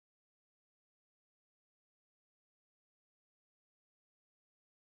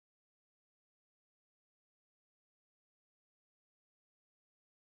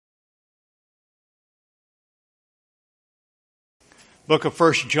Book of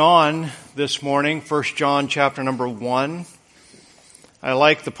 1 John this morning, 1 John chapter number 1. I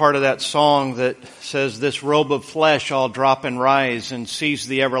like the part of that song that says, "This robe of flesh I'll drop and rise and seize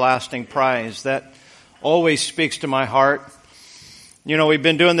the everlasting prize." That always speaks to my heart. You know, we've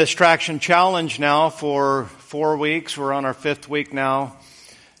been doing this Traction Challenge now for 4 weeks. We're on our 5th week now.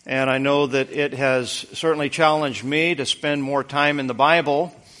 And I know that it has certainly challenged me to spend more time in the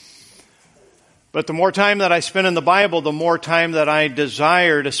Bible. But the more time that I spend in the Bible, the more time that I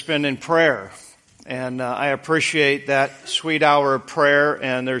desire to spend in prayer. And I appreciate that sweet hour of prayer,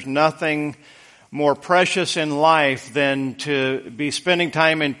 and there's nothing more precious in life than to be spending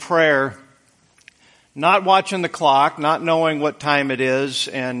time in prayer, not watching the clock, not knowing what time it is,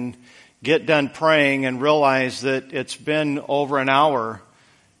 and get done praying and realize that it's been over an hour,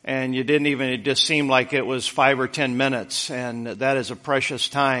 and it just seemed like it was 5 or 10 minutes, and that is a precious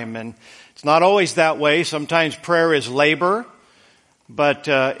time. And it's not always that way. Sometimes prayer is labor, but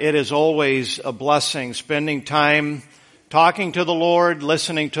it is always a blessing, spending time talking to the Lord,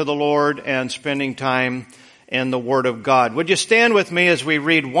 listening to the Lord, and spending time in the Word of God. Would you stand with me as we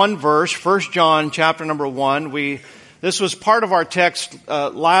read one verse, 1 John chapter number 1. This was part of our text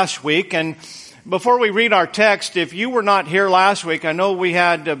last week, and before we read our text, if you were not here last week, I know we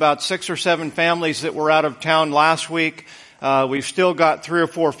had about 6 or 7 families that were out of town last week. We've still got 3 or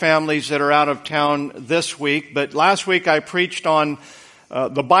 4 families that are out of town this week. But last week I preached on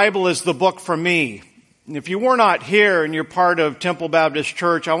the Bible is the book for me. And if you were not here and you're part of Temple Baptist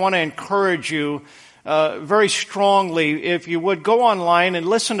Church, I want to encourage you very strongly, if you would, go online and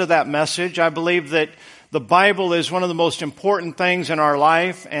listen to that message. I believe that the Bible is one of the most important things in our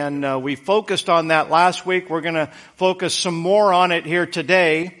life, and we focused on that last week. We're going to focus some more on it here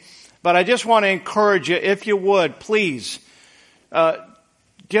today. But I just want to encourage you, if you would, please,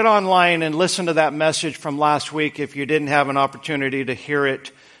 get online and listen to that message from last week if you didn't have an opportunity to hear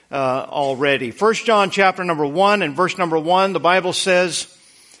it already. 1 John chapter number 1 and verse number 1, the Bible says,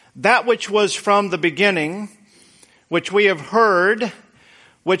 "That which was from the beginning, which we have heard,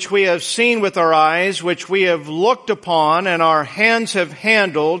 which we have seen with our eyes, which we have looked upon and our hands have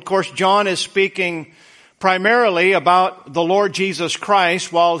handled." Of course, John is speaking primarily about the Lord Jesus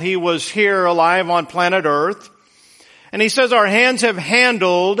Christ while he was here alive on planet Earth. And he says, our hands have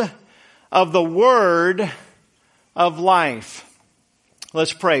handled of the word of life.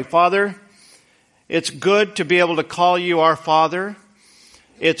 Let's pray. Father, it's good to be able to call you our Father.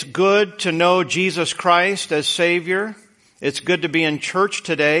 It's good to know Jesus Christ as Savior. It's good to be in church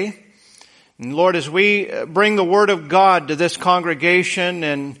today. And Lord, as we bring the Word of God to this congregation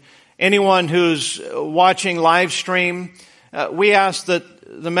and anyone who's watching live stream, we ask that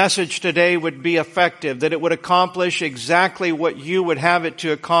the message today would be effective, that it would accomplish exactly what you would have it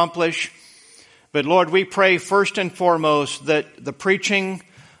to accomplish. But Lord, we pray first and foremost that the preaching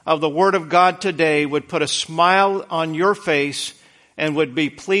of the Word of God today would put a smile on your face and would be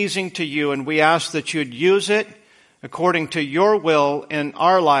pleasing to you. And we ask that you'd use it according to your will in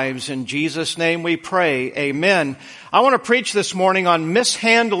our lives. In Jesus' name we pray. Amen. I want to preach this morning on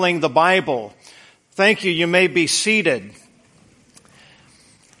mishandling the Bible. Thank you. You may be seated.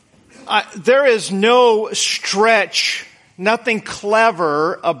 There is no stretch, nothing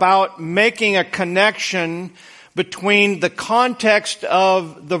clever about making a connection between the context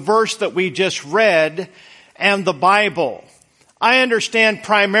of the verse that we just read and the Bible. I understand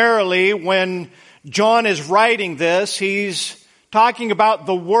primarily when John is writing this, he's talking about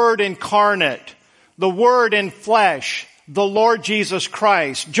the Word incarnate, the Word in flesh, the Lord Jesus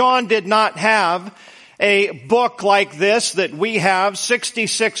Christ. John did not have a book like this that we have,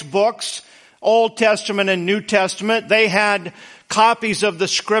 66 books, Old Testament and New Testament. They had copies of the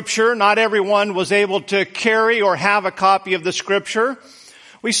Scripture. Not everyone was able to carry or have a copy of the Scripture.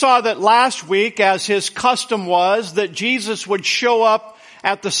 We saw that last week, as his custom was, that Jesus would show up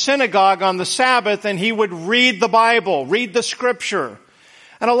at the synagogue on the Sabbath and he would read the Bible, read the Scripture.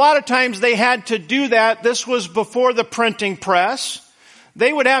 And a lot of times they had to do that. This was before the printing press.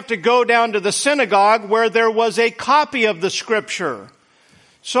 They would have to go down to the synagogue where there was a copy of the Scripture.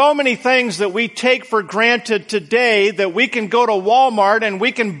 So many things that we take for granted today that we can go to Walmart and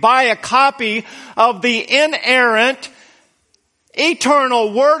we can buy a copy of the inerrant,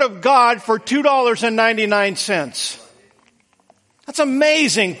 eternal Word of God for $2.99. That's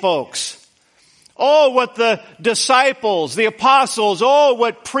amazing, folks. Oh, what the disciples, the apostles,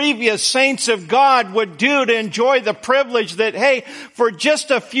 what previous saints of God would do to enjoy the privilege that, hey, for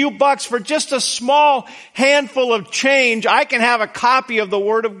just a few bucks, for just a small handful of change, I can have a copy of the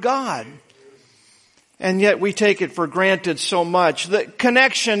Word of God. And yet we take it for granted so much. The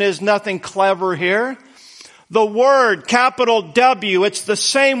connection is nothing clever here. The Word, capital W, it's the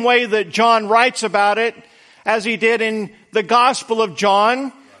same way that John writes about it as he did in the Gospel of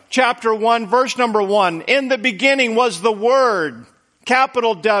John, chapter 1, verse number 1. In the beginning was the Word,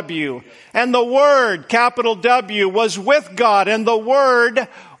 capital W, and the Word, capital W, was with God, and the Word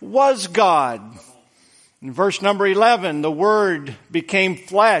was God. In verse number 11, the Word became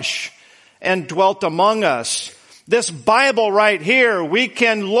flesh and dwelt among us. This Bible right here, we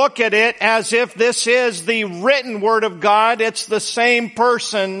can look at it as if this is the written Word of God. It's the same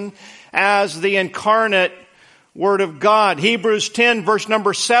person as the incarnate Word of God. Hebrews 10, verse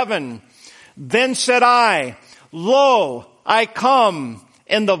number 7. Then said I, Lo, I come.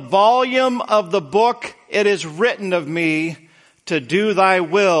 In the volume of the book it is written of me to do thy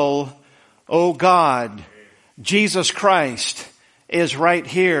will, O God. Jesus Christ is right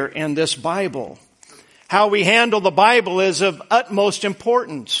here in this Bible. How we handle the Bible is of utmost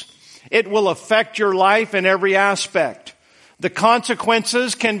importance. It will affect your life in every aspect. The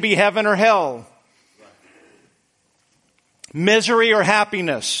consequences can be heaven or hell, misery or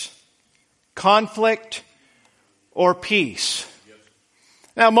happiness, conflict or peace.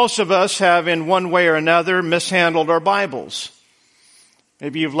 Now, most of us have in one way or another mishandled our Bibles.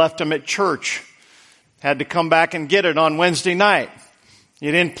 Maybe you've left them at church, had to come back and get it on Wednesday night.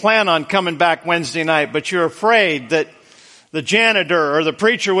 You didn't plan on coming back Wednesday night, but you're afraid that the janitor or the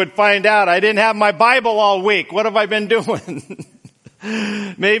preacher would find out I didn't have my Bible all week. What have I been doing?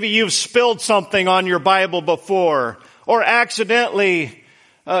 Maybe you've spilled something on your Bible before, or accidentally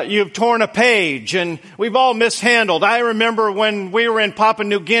you've torn a page, and we've all mishandled. I remember when we were in Papua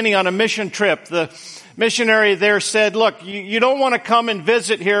New Guinea on a mission trip, the missionary there said, look, you don't want to come and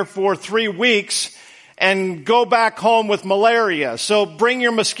visit here for 3 weeks and go back home with malaria. So bring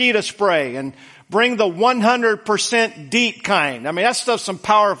your mosquito spray and bring the 100% DEET kind. I mean, that stuff's some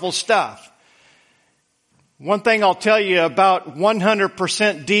powerful stuff. One thing I'll tell you about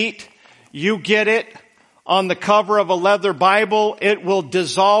 100% DEET, you get it on the cover of a leather Bible, it will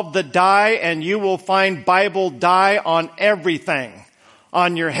dissolve the dye and you will find Bible dye on everything.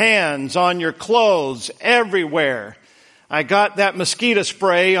 On your hands, on your clothes, everywhere. I got that mosquito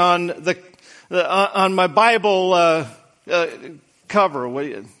spray on on my Bible cover,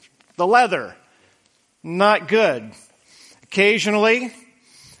 the leather. Not good. Occasionally,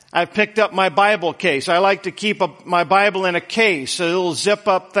 I've picked up my Bible case. I like to keep my Bible in a case, a little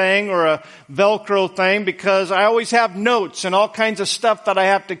zip-up thing or a Velcro thing, because I always have notes and all kinds of stuff that I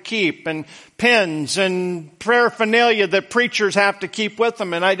have to keep, and pens and paraphernalia that preachers have to keep with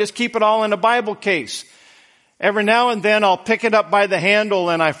them, and I just keep it all in a Bible case. Every now and then I'll pick it up by the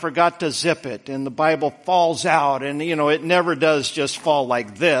handle and I forgot to zip it, and the Bible falls out, and it never does just fall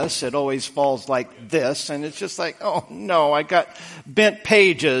like this. It always falls like this, and it's just like, oh no, I got bent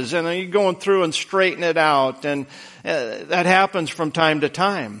pages, and you're going through and straighten it out, and that happens from time to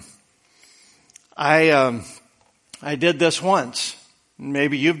time. I did this once.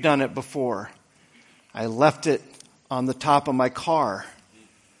 Maybe you've done it before. I left it on the top of my car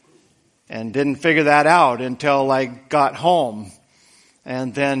and didn't figure that out until I got home,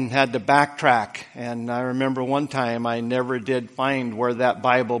 and then had to backtrack. And I remember one time I never did find where that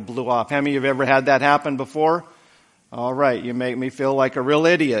Bible blew off. How many of you have ever had that happen before? All right, you make me feel like a real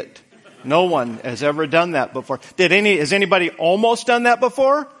idiot. No one has ever done that before. Has anybody almost done that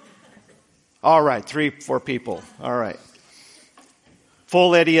before? All right, 3-4 people. All right.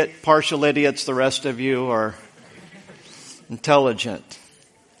 Full idiot, partial idiots, the rest of you are intelligent.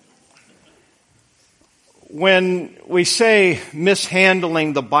 When we say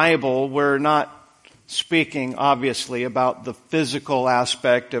mishandling the Bible, we're not speaking, obviously, about the physical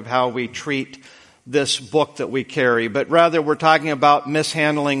aspect of how we treat this book that we carry, but rather we're talking about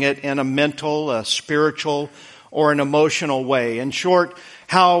mishandling it in a mental, a spiritual, or an emotional way. In short,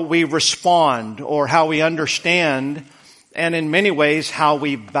 how we respond or how we understand, and in many ways, how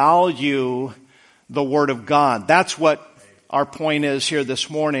we value the Word of God. That's what our point is here this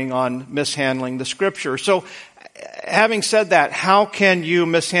morning on mishandling the Scripture. So, having said that, how can you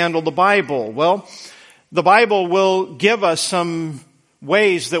mishandle the Bible? Well, the Bible will give us some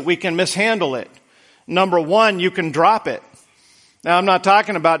ways that we can mishandle it. Number one, you can drop it. Now, I'm not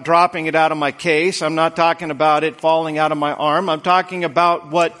talking about dropping it out of my case. I'm not talking about it falling out of my arm. I'm talking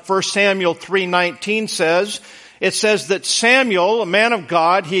about what 1 Samuel 3:19 says. It says that Samuel, a man of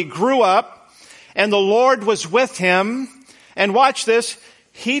God, he grew up, and the Lord was with him. And watch this,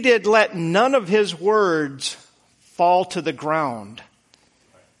 he did let none of his words fall to the ground.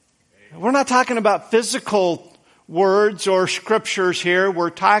 We're not talking about physical words or scriptures here. We're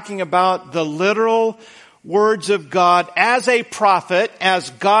talking about the literal words of God as a prophet, as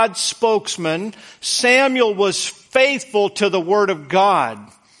God's spokesman. Samuel was faithful to the Word of God.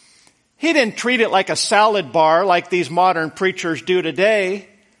 He didn't treat it like a salad bar like these modern preachers do today.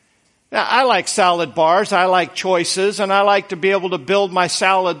 Now, I like salad bars, I like choices, and I like to be able to build my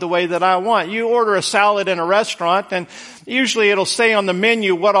salad the way that I want. You order a salad in a restaurant, and usually it'll say on the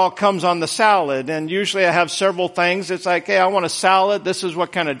menu what all comes on the salad. And usually I have several things. It's like, hey, I want a salad. This is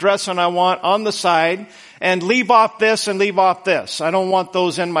what kind of dressing I want on the side. And leave off this and leave off this. I don't want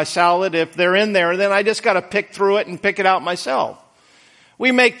those in my salad. If they're in there, then I just got to pick through it and pick it out myself.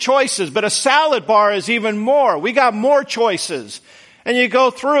 We make choices, but a salad bar is even more. We got more choices. And you go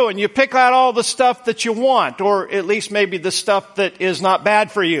through and you pick out all the stuff that you want, or at least maybe the stuff that is not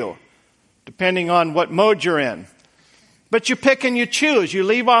bad for you, depending on what mode you're in. But you pick and you choose. You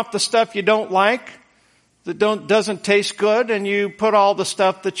leave off the stuff you don't like, that doesn't taste good, and you put all the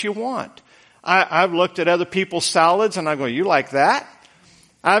stuff that you want. I've looked at other people's salads and I go, you like that?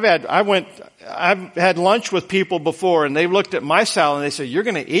 I've had lunch with people before and they've looked at my salad and they say, you're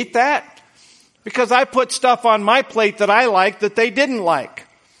going to eat that? Because I put stuff on my plate that I like that they didn't like.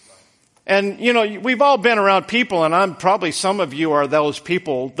 And, we've all been around people, and probably some of you are those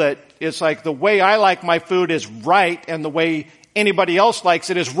people that it's like the way I like my food is right and the way anybody else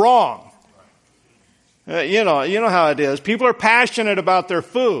likes it is wrong. You know how it is. People are passionate about their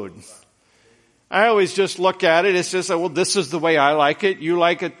food. I always just look at it. It's just, well, this is the way I like it. You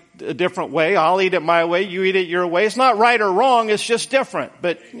like it a different way. I'll eat it my way. You eat it your way. It's not right or wrong. It's just different.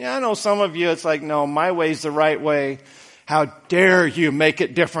 But I know some of you, it's like, no, my way's the right way. How dare you make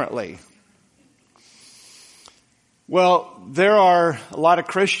it differently? Well, there are a lot of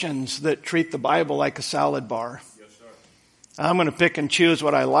Christians that treat the Bible like a salad bar. Yes, sir. I'm going to pick and choose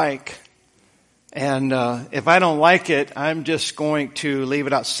what I like. And if I don't like it, I'm just going to leave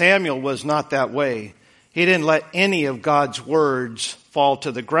it out. Samuel was not that way. He didn't let any of God's words fall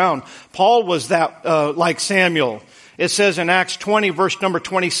to the ground. Paul was that like Samuel. It says in Acts 20, verse number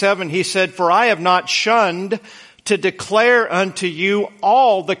 27, he said, "For I have not shunned to declare unto you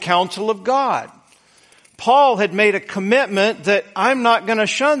all the counsel of God." Paul had made a commitment that I'm not going to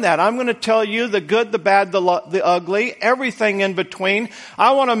shun that. I'm going to tell you the good, the bad, the ugly, everything in between.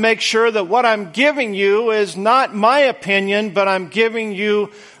 I want to make sure that what I'm giving you is not my opinion, but I'm giving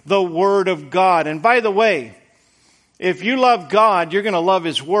you the Word of God. And by the way, if you love God, you're going to love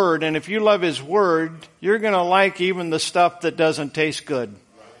His Word. And if you love His Word, you're going to like even the stuff that doesn't taste good.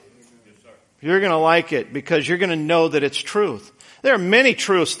 You're going to like it because you're going to know that it's truth. There are many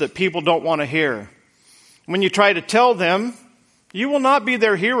truths that people don't want to hear. When you try to tell them, you will not be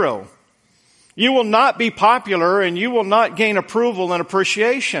their hero. You will not be popular, and you will not gain approval and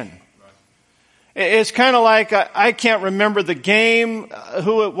appreciation. It's kind of like, I can't remember the game,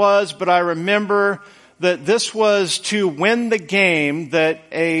 who it was, but I remember that this was to win the game, that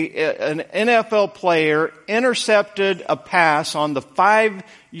an NFL player intercepted a pass on the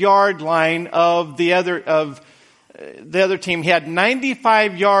 5-yard line of the other team. He had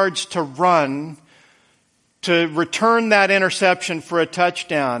 95 yards to run to return that interception for a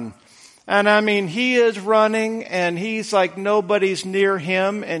touchdown. And I mean, he is running and he's like nobody's near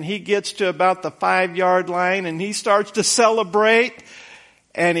him, and he gets to about the 5-yard line and he starts to celebrate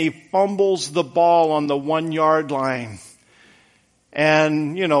and he fumbles the ball on the 1-yard line.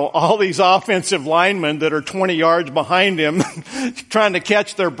 And, all these offensive linemen that are 20 yards behind him trying to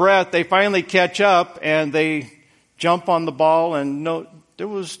catch their breath, they finally catch up and they jump on the ball, and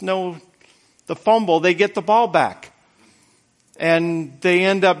the fumble, they get the ball back. And they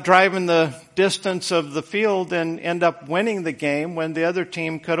end up driving the distance of the field and end up winning the game when the other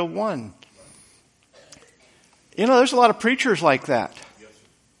team could have won. There's a lot of preachers like that.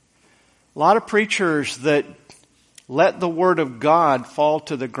 A lot of preachers that let the Word of God fall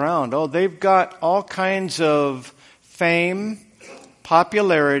to the ground. Oh, they've got all kinds of fame,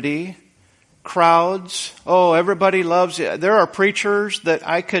 popularity, crowds. Oh, everybody loves it. There are preachers that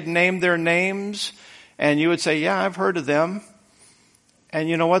I could name their names and you would say, yeah, I've heard of them. And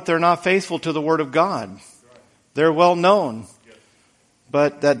you know what? They're not faithful to the Word of God. They're well known.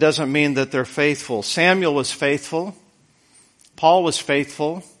 But that doesn't mean that they're faithful. Samuel was faithful. Paul was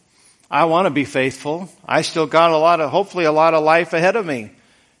faithful. I want to be faithful. I still got hopefully a lot of life ahead of me.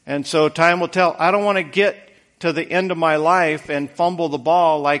 And so time will tell. I don't want to get to the end of my life and fumble the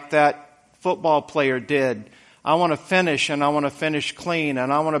ball like that football player did. I want to finish, and I want to finish clean,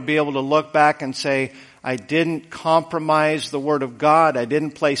 and I want to be able to look back and say, I didn't compromise the Word of God. I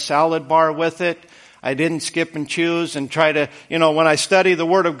didn't play salad bar with it. I didn't skip and choose and try to, when I study the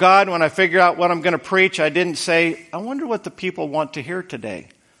Word of God, when I figure out what I'm going to preach, I didn't say, I wonder what the people want to hear today.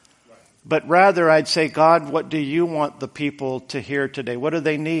 But rather I'd say, God, what do you want the people to hear today? What do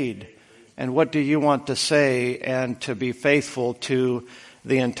they need? And what do you want to say, and to be faithful to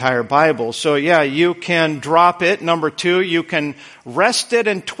the entire Bible? So yeah, you can drop it. Number 2, you can wrest it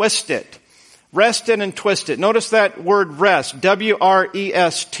and twist it. Wrest it and twist it. Notice that word rest,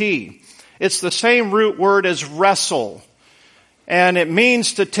 W-R-E-S-T. It's the same root word as wrestle. And it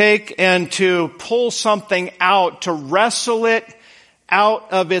means to take and to pull something out, to wrestle it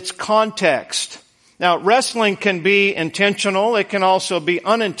out of its context. Now, wrestling can be intentional. It can also be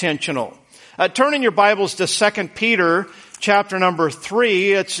unintentional. Turn in your Bibles to 2 Peter chapter number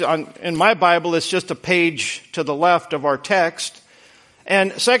 3. In my Bible, it's just a page to the left of our text.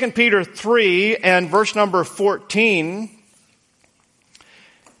 And 2 Peter 3 and verse number 14,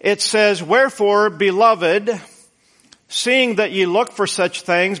 it says, "Wherefore, beloved, seeing that ye look for such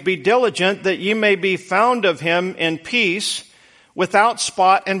things, be diligent that ye may be found of him in peace, without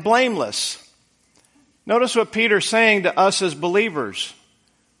spot and blameless." Notice what Peter's saying to us as believers.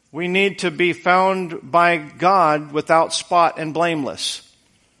 We need to be found by God without spot and blameless.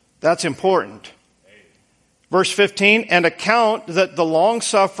 That's important. Verse 15, "And account that the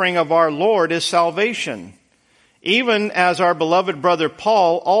long-suffering of our Lord is salvation, even as our beloved brother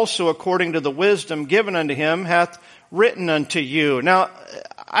Paul also according to the wisdom given unto him hath written unto you." Now,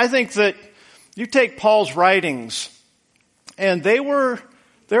 I think that you take Paul's writings, and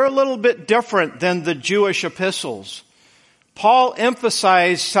they're a little bit different than the Jewish epistles. Paul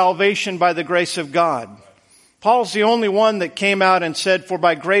emphasized salvation by the grace of God. Paul's the only one that came out and said, "For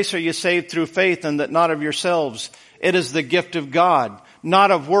by grace are you saved through faith, and that not of yourselves. It is the gift of God,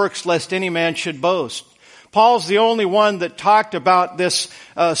 not of works, lest any man should boast." Paul's the only one that talked about this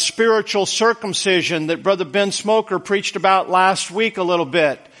spiritual circumcision that Brother Ben Smoker preached about last week a little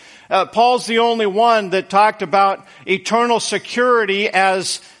bit. Paul's the only one that talked about eternal security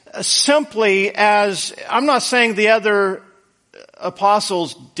as simply as, I'm not saying the other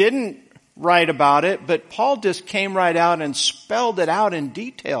apostles didn't write about it, but Paul just came right out and spelled it out in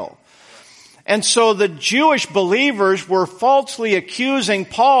detail. And so the Jewish believers were falsely accusing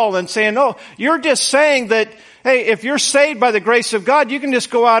Paul and saying, "Oh, you're just saying that, hey, if you're saved by the grace of God, you can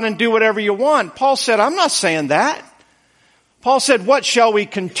just go out and do whatever you want." Paul said, "I'm not saying that." Paul said, "What, shall we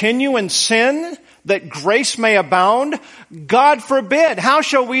continue in sin that grace may abound? God forbid. How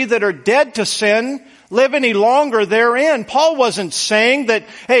shall we that are dead to sin live any longer therein?" Paul wasn't saying that,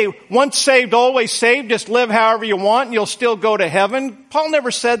 hey, once saved, always saved, just live however you want and you'll still go to heaven. Paul never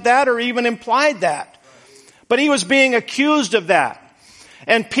said that or even implied that. But he was being accused of that.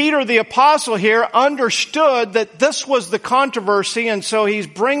 And Peter the apostle here understood that this was the controversy, and so he's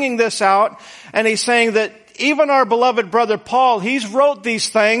bringing this out, and he's saying that even our beloved brother Paul, he's wrote these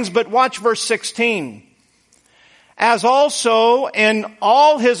things, but watch verse 16. "As also in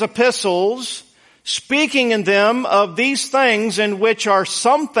all his epistles, speaking in them of these things, in which are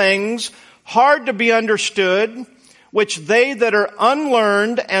some things hard to be understood, which they that are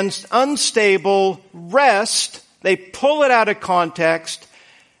unlearned and unstable wrest," they pull it out of context,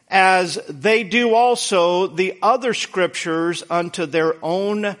 "as they do also the other scriptures unto their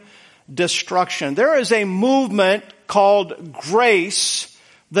own destruction." There is a movement called grace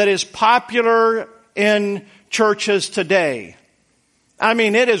that is popular in churches today. I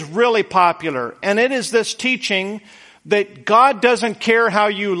mean, it is really popular. And it is this teaching that God doesn't care how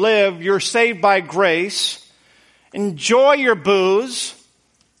you live. You're saved by grace. Enjoy your booze.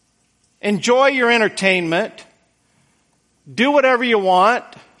 Enjoy your entertainment. Do whatever you want.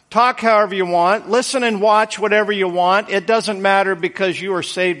 Talk however you want. Listen and watch whatever you want. It doesn't matter because you are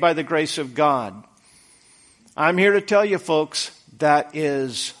saved by the grace of God. I'm here to tell you, folks, that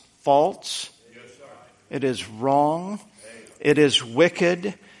is false. It is wrong. It is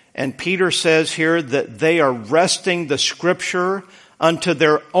wicked. And Peter says here that they are wresting the scripture unto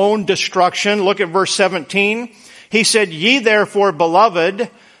their own destruction. Look at verse 17. He said, "Ye therefore, beloved,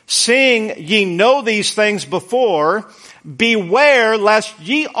 seeing ye know these things before, beware lest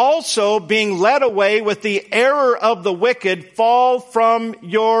ye also, being led away with the error of the wicked, fall from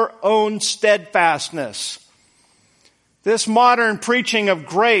your own steadfastness." This modern preaching of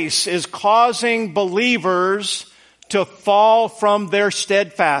grace is causing believers to fall from their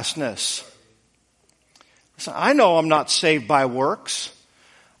steadfastness. Listen, I know I'm not saved by works.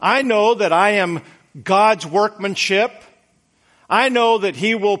 I know that I am God's workmanship. I know that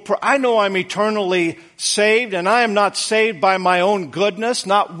I know I'm eternally saved, and I am not saved by my own goodness,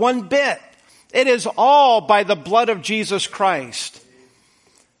 not one bit. It is all by the blood of Jesus Christ.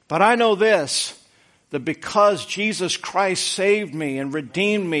 But I know this, that because Jesus Christ saved me and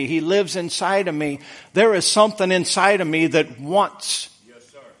redeemed me, He lives inside of me, there is something inside of me that wants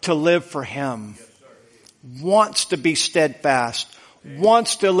to live for Him, wants to be steadfast,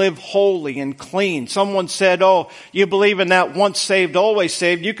 wants to live holy and clean. Someone said, oh, you believe in that once saved, always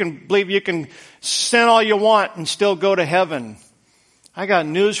saved. You can believe you can sin all you want and still go to heaven. I got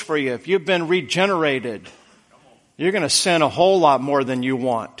news for you. If you've been regenerated, you're going to sin a whole lot more than you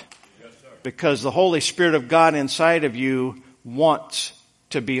want. Because the Holy Spirit of God inside of you wants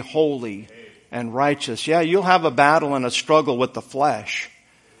to be holy and righteous. Yeah, you'll have a battle and a struggle with the flesh.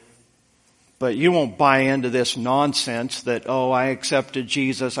 But you won't buy into this nonsense that, oh, I accepted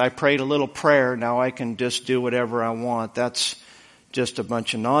Jesus, I prayed a little prayer, now I can just do whatever I want. That's just a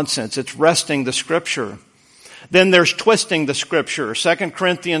bunch of nonsense. It's wresting the Scripture. Then there's twisting the Scripture. 2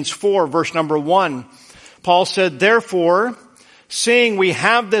 Corinthians 4, verse number 1. Paul said, therefore, seeing we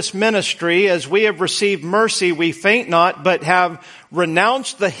have this ministry, as we have received mercy, we faint not, but have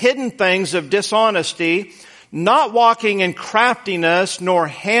renounced the hidden things of dishonesty, not walking in craftiness, nor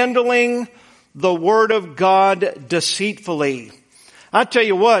handling the word of God deceitfully. I tell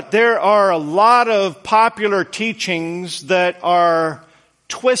you what, there are a lot of popular teachings that are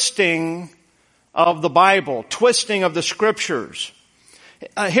twisting of the Bible, twisting of the Scriptures.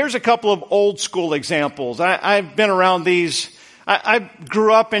 Here's a couple of old school examples. I've been around these. I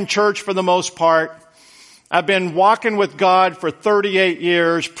grew up in church for the most part. I've been walking with God for 38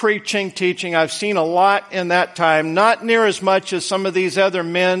 years, preaching, teaching. I've seen a lot in that time, not near as much as some of these other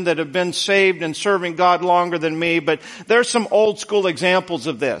men that have been saved and serving God longer than me, but there's some old school examples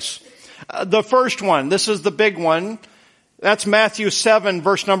of this. The first one, this is the big one. That's Matthew 7,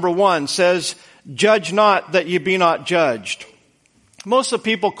 verse number 1, says, judge not that ye be not judged. Most of the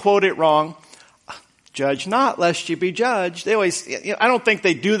people quote it wrong. Judge not, lest you be judged. They always, I don't think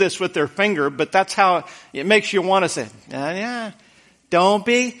they do this with their finger, but that's how it makes you want to say, yeah, don't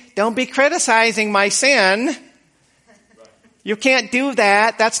be criticizing my sin. You can't do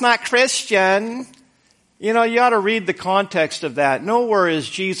that. That's not Christian. You ought to read the context of that. Nowhere is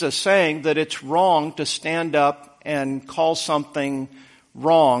Jesus saying that it's wrong to stand up and call something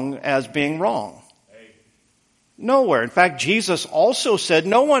wrong as being wrong. Nowhere. In fact, Jesus also said,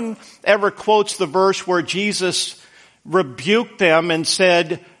 no one ever quotes the verse where Jesus rebuked them and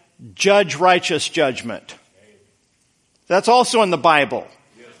said, judge righteous judgment. That's also in the Bible.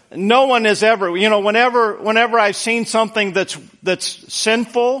 No one has ever, whenever I've seen something that's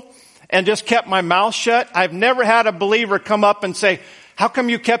sinful and just kept my mouth shut, I've never had a believer come up and say, how come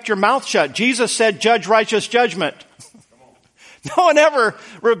you kept your mouth shut? Jesus said, judge righteous judgment. No one ever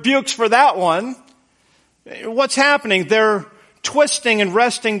rebukes for that one. What's happening? They're twisting and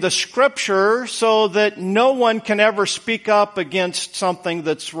wresting the Scripture so that no one can ever speak up against something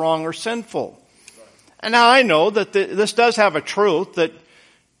that's wrong or sinful. And now I know that this does have a truth, that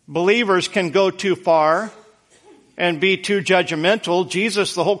believers can go too far and be too judgmental.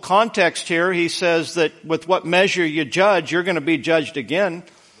 Jesus, the whole context here, he says that with what measure you judge, you're going to be judged again.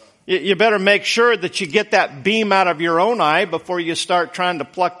 You better make sure that you get that beam out of your own eye before you start trying to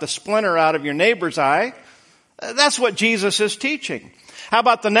pluck the splinter out of your neighbor's eye. That's what Jesus is teaching. How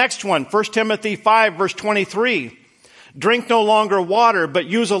about the next one? 1 Timothy 5, verse 23. Drink no longer water, but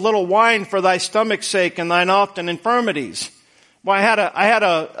use a little wine for thy stomach's sake and thine often infirmities. Well, I had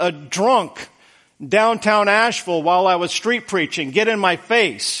a drunk downtown Asheville while I was street preaching get in my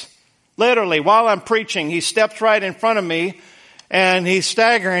face. Literally, while I'm preaching, he steps right in front of me and he's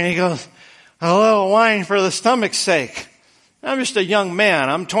staggering. He goes, a little wine for the stomach's sake. I'm just a young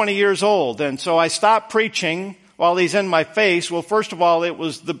man. I'm 20 years old. And so I stopped preaching while he's in my face. Well, first of all, it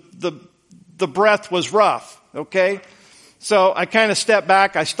was the breath was rough. Okay. So I kind of stepped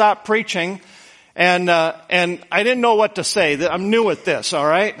back. I stopped preaching and I didn't know what to say. I'm new at this. All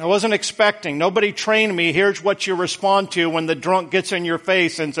right. I wasn't expecting. Nobody trained me. Here's what you respond to when the drunk gets in your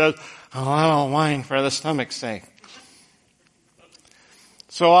face and says, oh, I don't wine for the stomach's sake.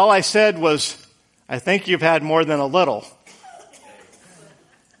 So all I said was, I think you've had more than a little.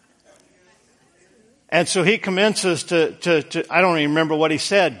 And so he commences to I don't even remember what he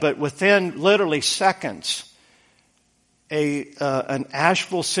said, but within literally seconds, an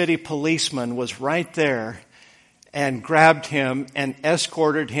Asheville City policeman was right there and grabbed him and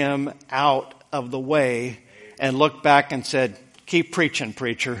escorted him out of the way and looked back and said, keep preaching,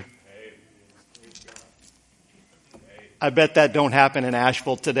 preacher. I bet that don't happen in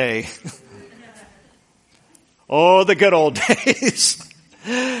Asheville today. Oh, the good old days.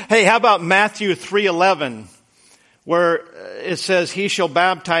 Hey, how about Matthew 3:11, where it says, he shall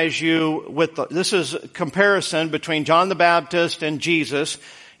baptize you with this is a comparison between John the Baptist and Jesus.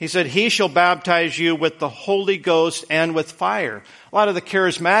 He said, he shall baptize you with the Holy Ghost and with fire. A lot of the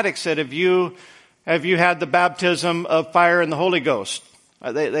charismatics said, have you had the baptism of fire and the Holy Ghost?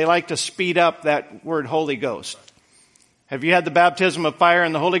 They like to speed up that word Holy Ghost. Have you had the baptism of fire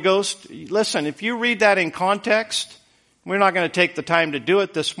and the Holy Ghost? Listen, if you read that in context, we're not going to take the time to do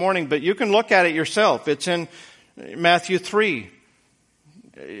it this morning, but you can look at it yourself. It's in Matthew 3.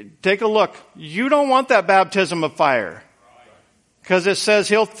 Take a look. You don't want that baptism of fire. Because it says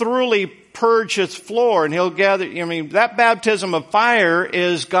he'll thoroughly purge his floor and he'll gather. That baptism of fire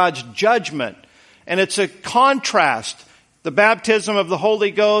is God's judgment. And it's a contrast. The baptism of the Holy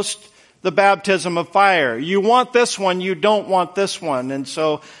Ghost, the baptism of fire. You want this one, you don't want this one. And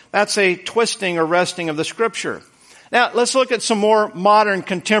so that's a twisting or wresting of the Scripture. Now, let's look at some more modern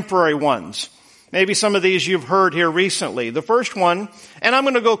contemporary ones. Maybe some of these you've heard here recently. The first one, and I'm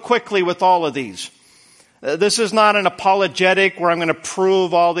going to go quickly with all of these. This is not an apologetic where I'm going to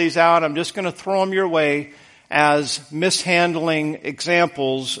prove all these out. I'm just going to throw them your way as mishandling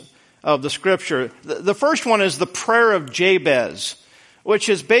examples of the Scripture. The first one is the prayer of Jabez, which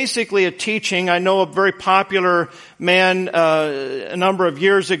is basically a teaching. I know a very popular man a number of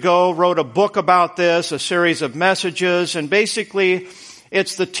years ago wrote a book about this, a series of messages, and basically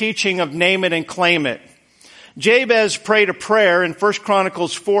it's the teaching of name it and claim it. Jabez prayed a prayer in 1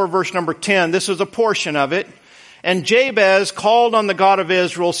 Chronicles 4 verse number 10. This is a portion of it. And Jabez called on the God of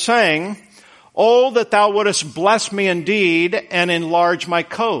Israel saying, "Oh, that thou wouldest bless me indeed and enlarge my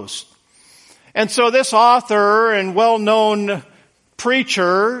coast." And so this author and well-known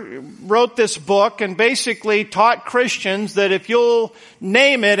preacher wrote this book and basically taught Christians that if you'll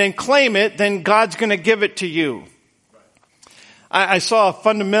name it and claim it, then God's going to give it to you. I saw a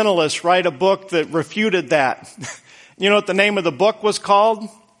fundamentalist write a book that refuted that. You know what the name of the book was called?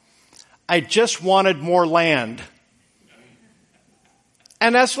 I Just Wanted More Land.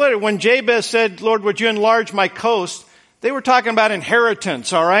 And that's later, when Jabez said, "Lord, would you enlarge my coast?" They were talking about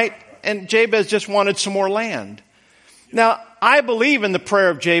inheritance, all right? And Jabez just wanted some more land. Now, I believe in the prayer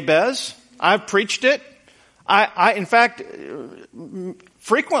of Jabez. I've preached it. In fact,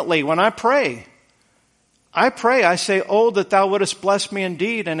 frequently when I pray, I say, "Oh, that thou wouldest bless me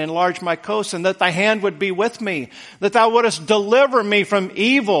indeed and enlarge my coast, and that thy hand would be with me, that thou wouldest deliver me from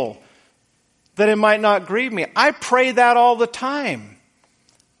evil, that it might not grieve me." I pray that all the time.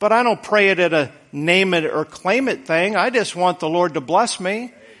 But I don't pray it at a name it or claim it thing. I just want the Lord to bless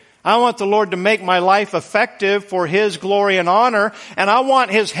me. I want the Lord to make my life effective for His glory and honor, and I want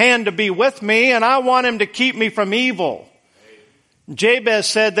His hand to be with me, and I want Him to keep me from evil. Jabez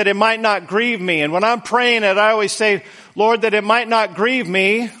said that it might not grieve me. And when I'm praying it, I always say, "Lord, that it might not grieve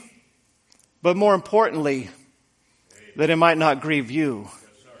me, but more importantly, that it might not grieve you."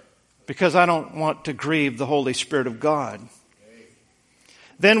 Because I don't want to grieve the Holy Spirit of God.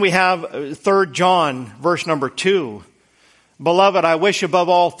 Then we have 3 John, verse number 2. "Beloved, I wish above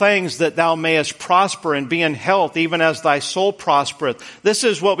all things that thou mayest prosper and be in health, even as thy soul prospereth." This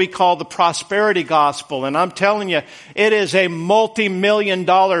is what we call the prosperity gospel. And I'm telling you, it is a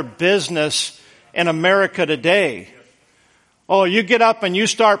multi-million-dollar business in America today. Oh, you get up and you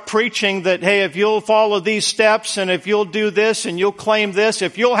start preaching that, hey, if you'll follow these steps and if you'll do this and you'll claim this,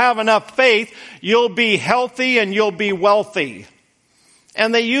 if you'll have enough faith, you'll be healthy and you'll be wealthy.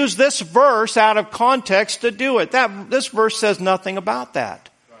 And they use this verse out of context to do it. This verse says nothing about that.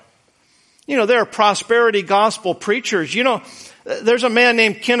 You know, there are prosperity gospel preachers. You know, there's a man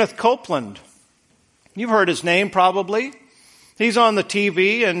named Kenneth Copeland. You've heard his name probably. He's on the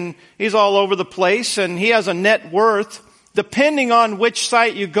TV and he's all over the place, and he has a net worth, depending on which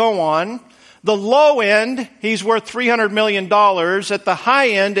site you go on. The low end, he's worth $300 million. At the high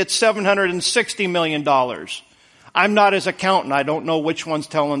end, it's $760 million. I'm not his accountant. I don't know which one's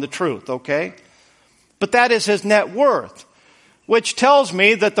telling the truth, okay? But that is his net worth, which tells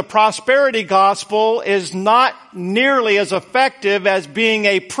me that the prosperity gospel is not nearly as effective as being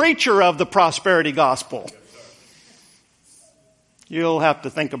a preacher of the prosperity gospel. You'll have to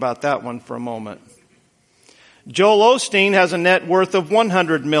think about that one for a moment. Joel Osteen has a net worth of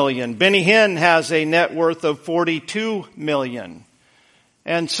 $100 million. Benny Hinn has a net worth of $42 million.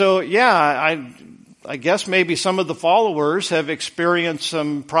 And so, yeah, I guess maybe some of the followers have experienced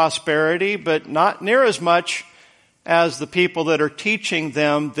some prosperity, but not near as much as the people that are teaching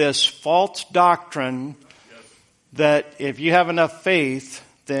them this false doctrine that if you have enough faith,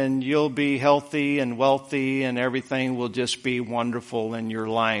 then you'll be healthy and wealthy and everything will just be wonderful in your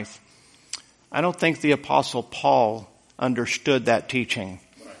life. I don't think the Apostle Paul understood that teaching.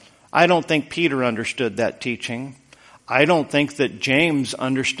 I don't think Peter understood that teaching. I don't think that James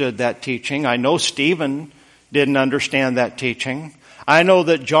understood that teaching. I know Stephen didn't understand that teaching. I know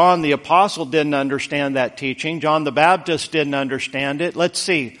that John the Apostle didn't understand that teaching. John the Baptist didn't understand it. Let's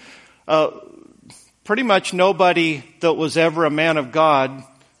see. pretty much nobody that was ever a man of God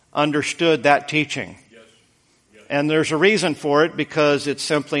understood that teaching. And there's a reason for it, because it's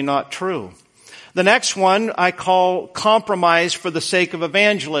simply not true. The next one I call compromise for the sake of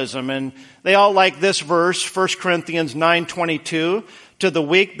evangelism. And they all like this verse, 1 Corinthians 9:22. To the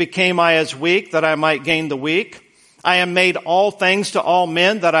weak became I as weak, that I might gain the weak. I am made all things to all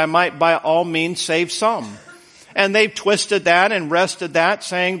men, that I might by all means save some. And they've twisted that and wrested that,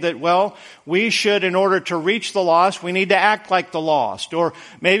 saying that, well, we should, in order to reach the lost, we need to act like the lost. Or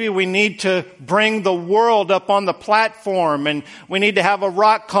maybe we need to bring the world up on the platform, and we need to have a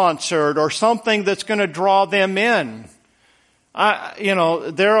rock concert or something that's going to draw them in.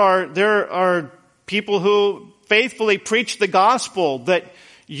 There are people who faithfully preach the gospel that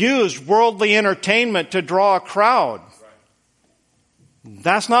use worldly entertainment to draw a crowd.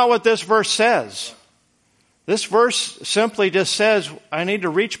 That's not what this verse says. This verse simply just says, I need to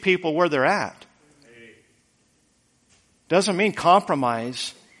reach people where they're at. Doesn't mean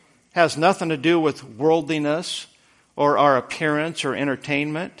compromise. Has nothing to do with worldliness or our appearance or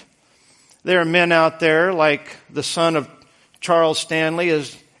entertainment. There are men out there like the son of Charles Stanley,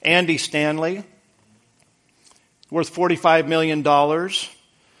 is Andy Stanley, worth $45 million.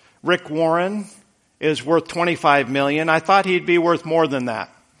 Rick Warren is worth $25 million. I thought he'd be worth more than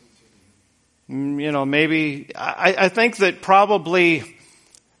that. Maybe, I think that probably,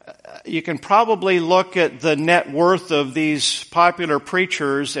 you can probably look at the net worth of these popular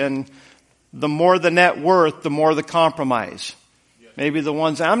preachers, and the more the net worth, the more the compromise. Maybe the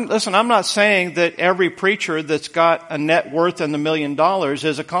ones, I'm not saying that every preacher that's got a net worth in the $1 million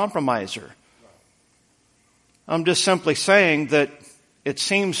is a compromiser. I'm just simply saying that it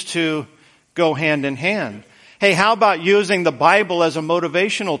seems to go hand in hand. Hey, how about using the Bible as a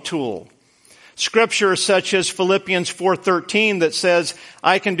motivational tool? Scripture such as Philippians 4:13 that says,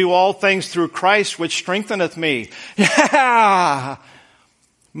 I can do all things through Christ which strengtheneth me. Yeah!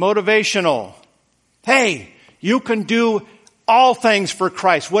 Motivational. Hey, you can do all things for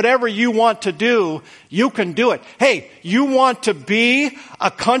Christ. Whatever you want to do, you can do it. Hey, you want to be a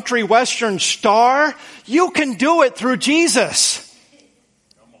country western star? You can do it through Jesus.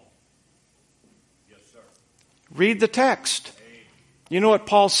 Come on. Yes, sir. Read the text. You know what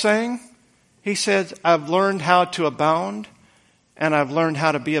Paul's saying? He says, I've learned how to abound, and I've learned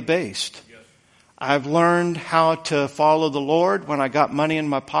how to be abased. Yes. I've learned how to follow the Lord when I got money in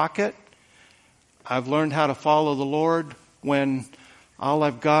my pocket. I've learned how to follow the Lord when all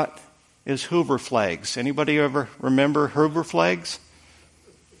I've got is Hoover flags. Anybody ever remember Hoover flags?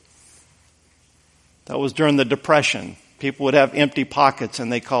 That was during the Depression. People would have empty pockets,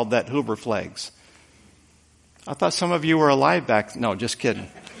 and they called that Hoover flags. I thought some of you were alive back then. No, just kidding.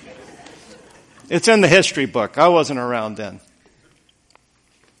 It's in the history book. I wasn't around then.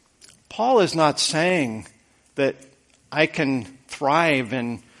 Paul is not saying that I can thrive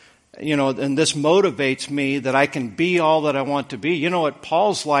and this motivates me that I can be all that I want to be. You know what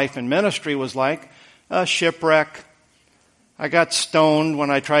Paul's life and ministry was like? A shipwreck. I got stoned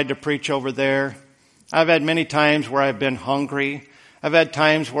when I tried to preach over there. I've had many times where I've been hungry. I've had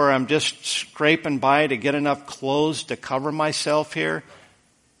times where I'm just scraping by to get enough clothes to cover myself here.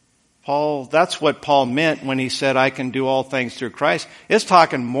 That's what Paul meant when he said, I can do all things through Christ. It's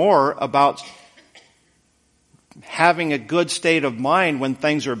talking more about having a good state of mind when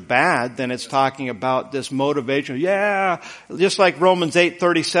things are bad than it's talking about this motivation. Yeah, just like Romans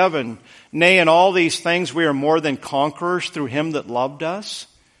 8:37. Nay, in all these things we are more than conquerors through him that loved us.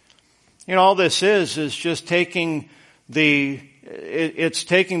 All this is just taking it's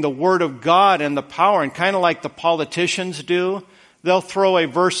taking the word of God and the power, and kind of like the politicians do. They'll throw a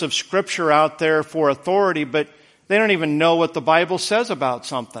verse of scripture out there for authority, but they don't even know what the Bible says about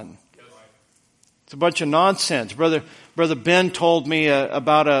something. It's a bunch of nonsense. Brother Ben told me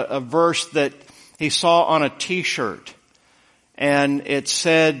about a verse that he saw on a T-shirt, and it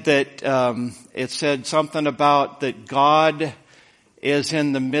said something about that God is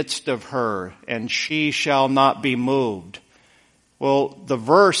in the midst of her, and she shall not be moved. Well, the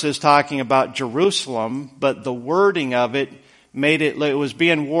verse is talking about Jerusalem, but the wording of it was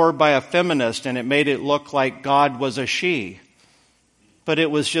being worn by a feminist, and it made it look like God was a she. But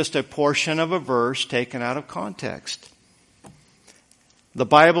it was just a portion of a verse taken out of context. The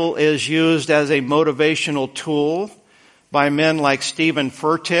Bible is used as a motivational tool by men like Stephen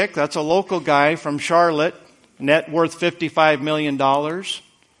Furtick. That's a local guy from Charlotte, net worth $55 million.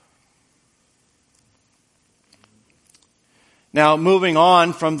 Now, moving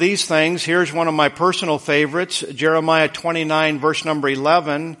on from these things, here's one of my personal favorites, Jeremiah 29, verse number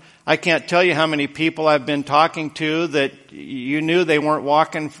 11. I can't tell you how many people I've been talking to that you knew they weren't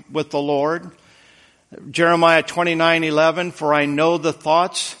walking with the Lord. Jeremiah 29:11, for I know the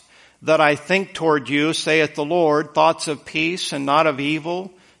thoughts that I think toward you, saith the Lord, thoughts of peace and not of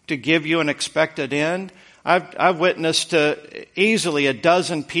evil, to give you an expected end. I've witnessed easily a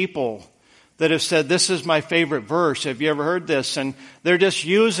dozen people that have said, this is my favorite verse. Have you ever heard this? And they're just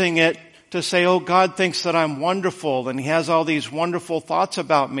using it to say, oh, God thinks that I'm wonderful and He has all these wonderful thoughts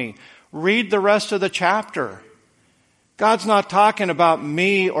about me. Read the rest of the chapter. God's not talking about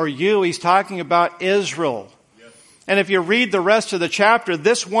me or you. He's talking about Israel. Yes. And if you read the rest of the chapter,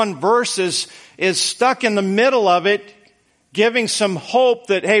 this one verse is stuck in the middle of it, giving some hope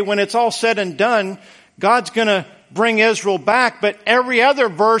that, hey, when it's all said and done, God's going to bring Israel back. But every other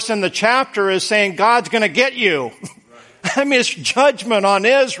verse in the chapter is saying God's going to get you. Right. I mean, it's judgment on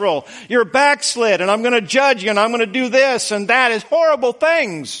Israel. You're backslid and I'm going to judge you and I'm going to do this and that. Is horrible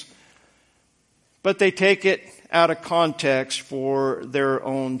things. But they take it out of context for their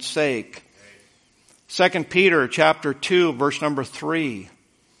own sake. 2 Peter chapter 2 verse number 3.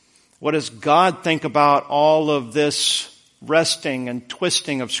 What does God think about all of this wresting and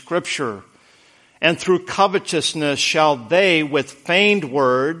twisting of Scripture? And through covetousness shall they with feigned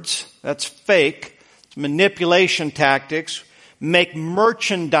words, that's fake, it's manipulation tactics, make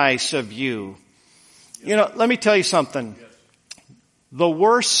merchandise of you. You know, let me tell you something. The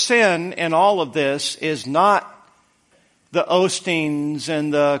worst sin in all of this is not the Osteens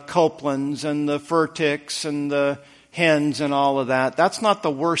and the Copelands and the Furticks and the Hens and all of that. That's not the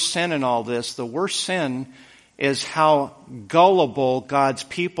worst sin in all this. The worst sin is how gullible God's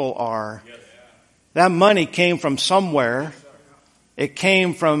people are. That money came from somewhere. It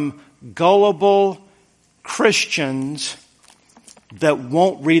came from gullible Christians that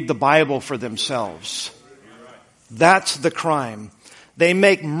won't read the Bible for themselves. That's the crime. They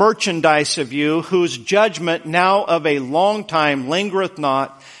make merchandise of you, whose judgment now of a long time lingereth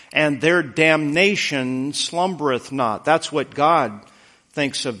not, and their damnation slumbereth not. That's what God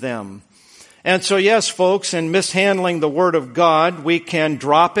thinks of them. And so yes, folks, in mishandling the Word of God, we can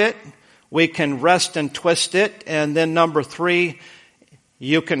drop it. We can wrest and twist it. And then number 3,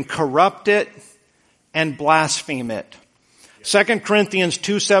 you can corrupt it and blaspheme it. 2 Corinthians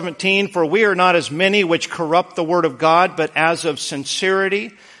 2:17, for we are not as many which corrupt the word of God, but as of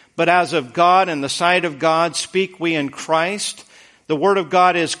sincerity, but as of God, in the sight of God, speak we in Christ. The word of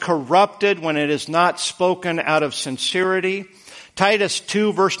God is corrupted when it is not spoken out of sincerity. Titus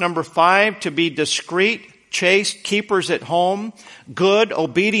 2 verse number 5, to be discreet, chaste, keepers at home, good,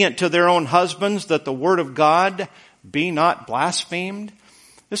 obedient to their own husbands, that the word of God be not blasphemed.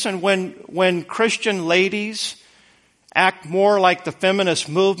 Listen, when Christian ladies act more like the feminist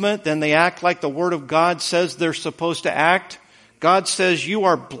movement than they act like the word of God says they're supposed to act, God says you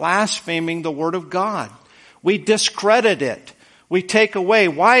are blaspheming the word of God. We discredit it. We take away.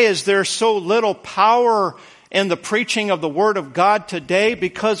 Why is there so little power in the preaching of the Word of God today?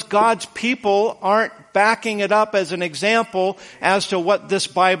 Because God's people aren't backing it up as an example as to what this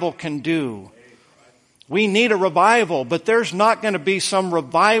Bible can do. We need a revival, but there's not going to be some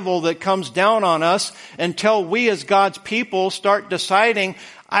revival that comes down on us until we as God's people start deciding,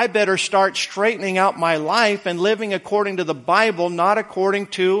 I better start straightening out my life and living according to the Bible, not according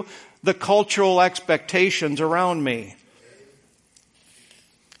to the cultural expectations around me.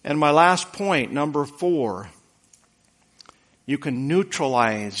 And my last point, number 4, you can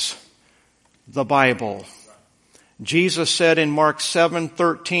neutralize the Bible. Jesus said in Mark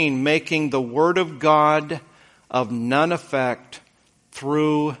 7:13, making the Word of God of none effect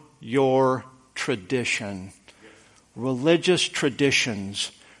through your tradition. Religious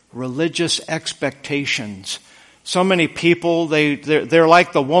traditions, religious expectations. So many people, they're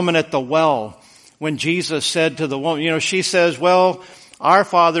like the woman at the well. When Jesus said to the woman, she says, well, our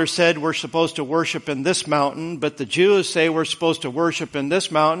father said we're supposed to worship in this mountain, but the Jews say we're supposed to worship in this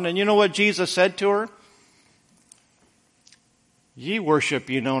mountain. And you know what Jesus said to her? Ye worship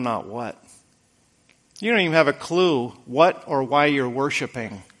you know not what. You don't even have a clue what or why you're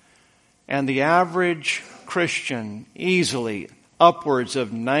worshiping. And the average Christian, easily upwards of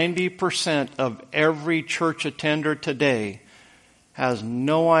 90% of every church attender today, has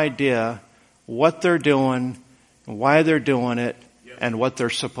no idea what they're doing, why they're doing it, and what they're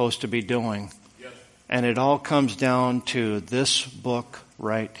supposed to be doing. Yes. And it all comes down to this book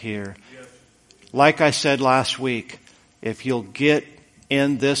right here. Yes. Like I said last week, if you'll get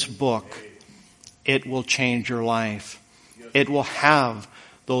in this book, it will change your life. Yes. It will have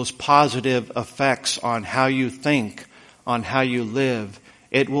those positive effects on how you think, on how you live.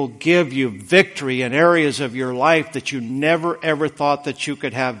 It will give you victory in areas of your life that you never ever thought that you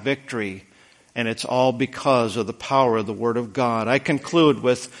could have victory. And it's all because of the power of the Word of God. I conclude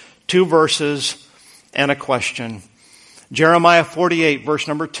with 2 verses and a question. Jeremiah 48 verse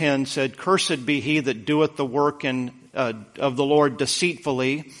number 10 said, "Cursed be he that doeth the work of the Lord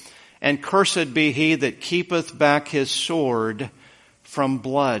deceitfully, and cursed be he that keepeth back his sword from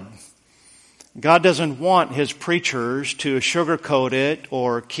blood." God doesn't want His preachers to sugarcoat it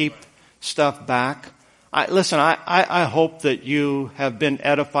or keep stuff back. I hope that you have been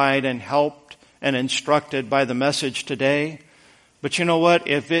edified and helped and instructed by the message today. But you know what?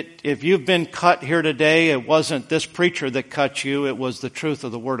 If you've been cut here today, it wasn't this preacher that cut you. It was the truth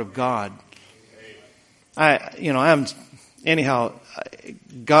of the Word of God. Anyhow,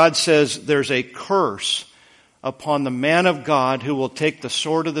 God says there's a curse upon the man of God who will take the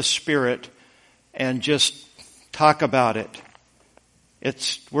sword of the Spirit and just talk about it.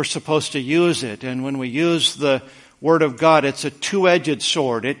 We're supposed to use it. And when we use the Word of God, it's a two-edged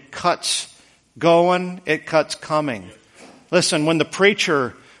sword. It cuts going, it cuts coming. Listen, when the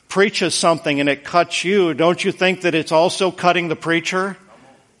preacher preaches something and it cuts you, don't you think that it's also cutting the preacher?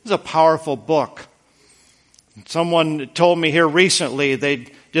 It's a powerful book. Someone told me here recently, they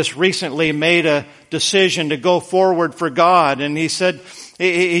just recently made a decision to go forward for God. And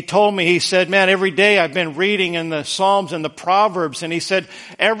he told me, man, every day I've been reading in the Psalms and the Proverbs. And he said,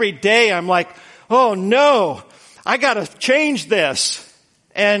 every day I'm like, oh no, I got to change this.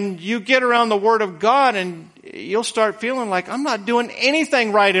 And you get around the Word of God and you'll start feeling like I'm not doing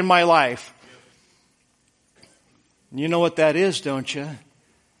anything right in my life. You know what that is, don't you?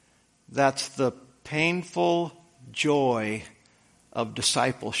 That's the painful joy of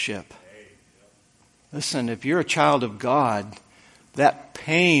discipleship. Listen, if you're a child of God, that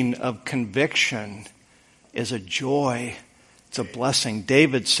pain of conviction is a joy. It's a blessing.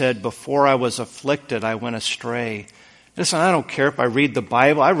 David said, "Before I was afflicted, I went astray." Listen, I don't care if I read the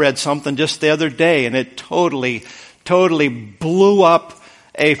Bible. I read something just the other day and it totally blew up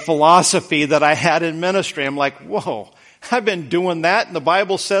a philosophy that I had in ministry. I'm like, whoa, I've been doing that and the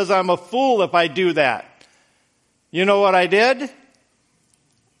Bible says I'm a fool if I do that. You know what I did?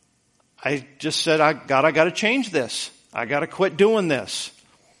 I just said, I got to change this. I got to quit doing this.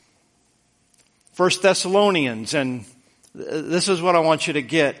 1 Thessalonians, and this is what I want you to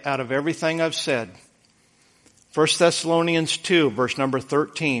get out of everything I've said. 1 Thessalonians 2, verse number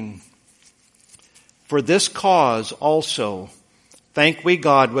 13. "For this cause also thank we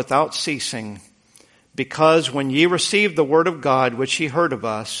God without ceasing, because when ye received the word of God which ye heard of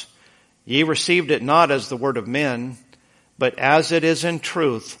us, ye received it not as the word of men, but as it is in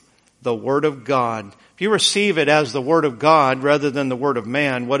truth the word of God." If you receive it as the word of God rather than the word of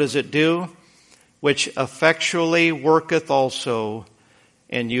man, what does it do? "Which effectually worketh also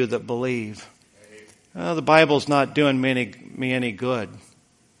in you that believe." The Bible's not doing me any good.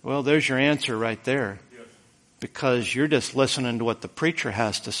 Well, there's your answer right there. Because you're just listening to what the preacher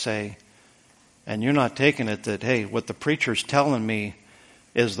has to say. And you're not taking it that, hey, what the preacher's telling me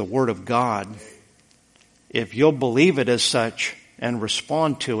is the Word of God. If you'll believe it as such and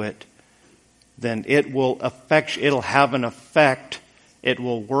respond to it, then it'll have an effect. It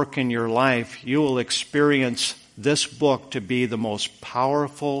will work in your life. You will experience this book to be the most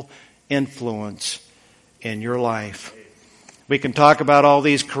powerful influence in your life. We can talk about all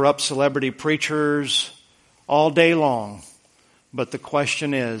these corrupt celebrity preachers all day long, but the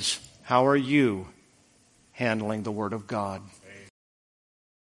question is, how are you handling the Word of God?